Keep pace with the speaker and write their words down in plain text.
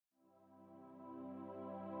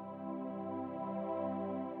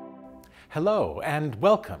Hello and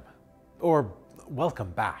welcome, or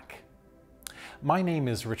welcome back. My name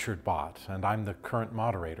is Richard Bott and I'm the current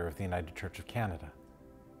moderator of the United Church of Canada.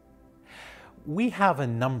 We have a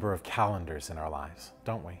number of calendars in our lives,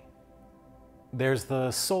 don't we? There's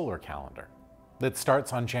the solar calendar that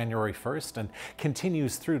starts on January 1st and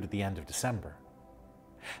continues through to the end of December.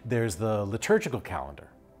 There's the liturgical calendar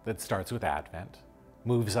that starts with Advent,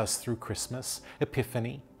 moves us through Christmas,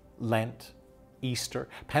 Epiphany, Lent, Easter,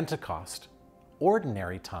 Pentecost,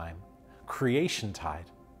 Ordinary Time, Creation Tide,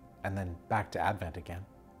 and then back to Advent again.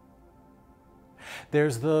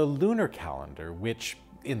 There's the lunar calendar, which,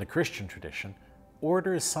 in the Christian tradition,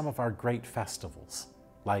 orders some of our great festivals,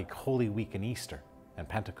 like Holy Week and Easter and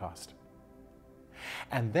Pentecost.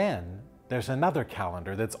 And then there's another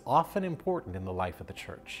calendar that's often important in the life of the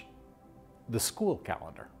church, the school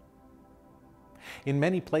calendar. In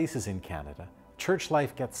many places in Canada, church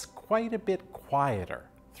life gets quite a bit quieter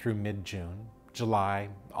through mid-June, July,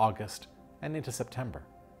 August, and into September,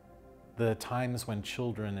 the times when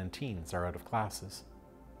children and teens are out of classes.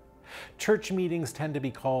 Church meetings tend to be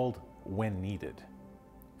called when needed.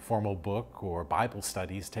 Formal book or Bible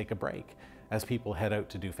studies take a break as people head out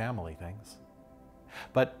to do family things.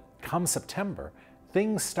 But come September,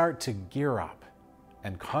 things start to gear up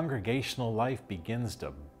and congregational life begins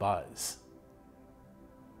to buzz.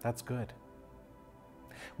 That's good.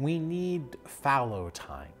 We need fallow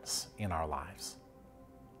times in our lives.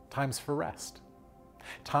 Times for rest.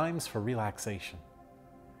 Times for relaxation.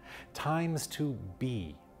 Times to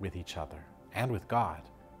be with each other and with God,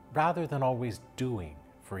 rather than always doing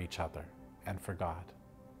for each other and for God.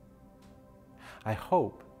 I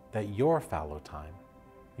hope that your fallow time,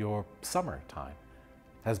 your summer time,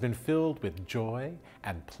 has been filled with joy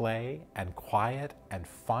and play and quiet and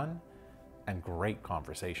fun and great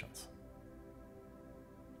conversations.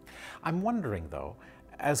 I'm wondering though,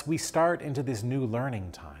 as we start into this new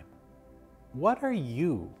learning time, what are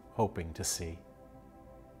you hoping to see?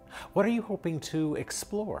 What are you hoping to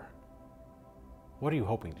explore? What are you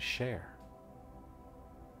hoping to share?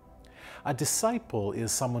 A disciple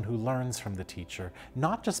is someone who learns from the teacher,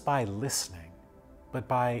 not just by listening, but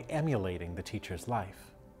by emulating the teacher's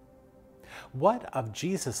life. What of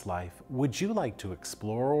Jesus' life would you like to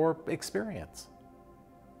explore or experience?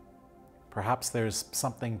 Perhaps there's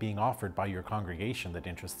something being offered by your congregation that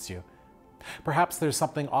interests you. Perhaps there's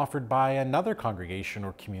something offered by another congregation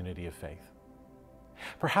or community of faith.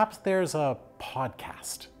 Perhaps there's a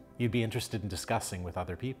podcast you'd be interested in discussing with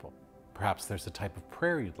other people. Perhaps there's a type of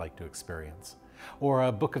prayer you'd like to experience, or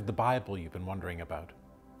a book of the Bible you've been wondering about,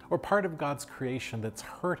 or part of God's creation that's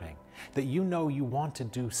hurting, that you know you want to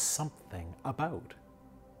do something about.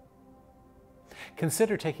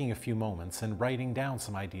 Consider taking a few moments and writing down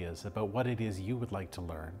some ideas about what it is you would like to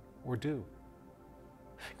learn or do.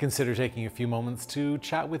 Consider taking a few moments to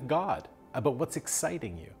chat with God about what's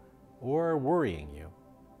exciting you, or worrying you,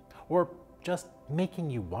 or just making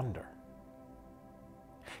you wonder.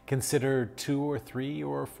 Consider 2 or 3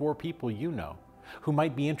 or 4 people you know who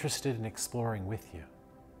might be interested in exploring with you.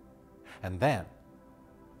 And then,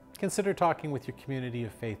 consider talking with your community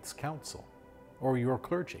of faith's council or your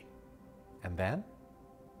clergy. And then,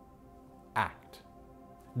 act,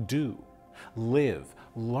 do, live,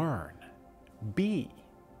 learn, be.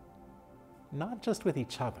 Not just with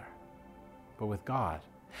each other, but with God,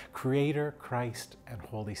 Creator, Christ, and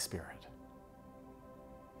Holy Spirit.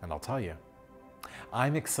 And I'll tell you,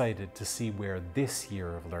 I'm excited to see where this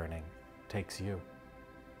year of learning takes you.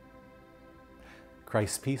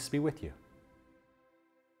 Christ's peace be with you.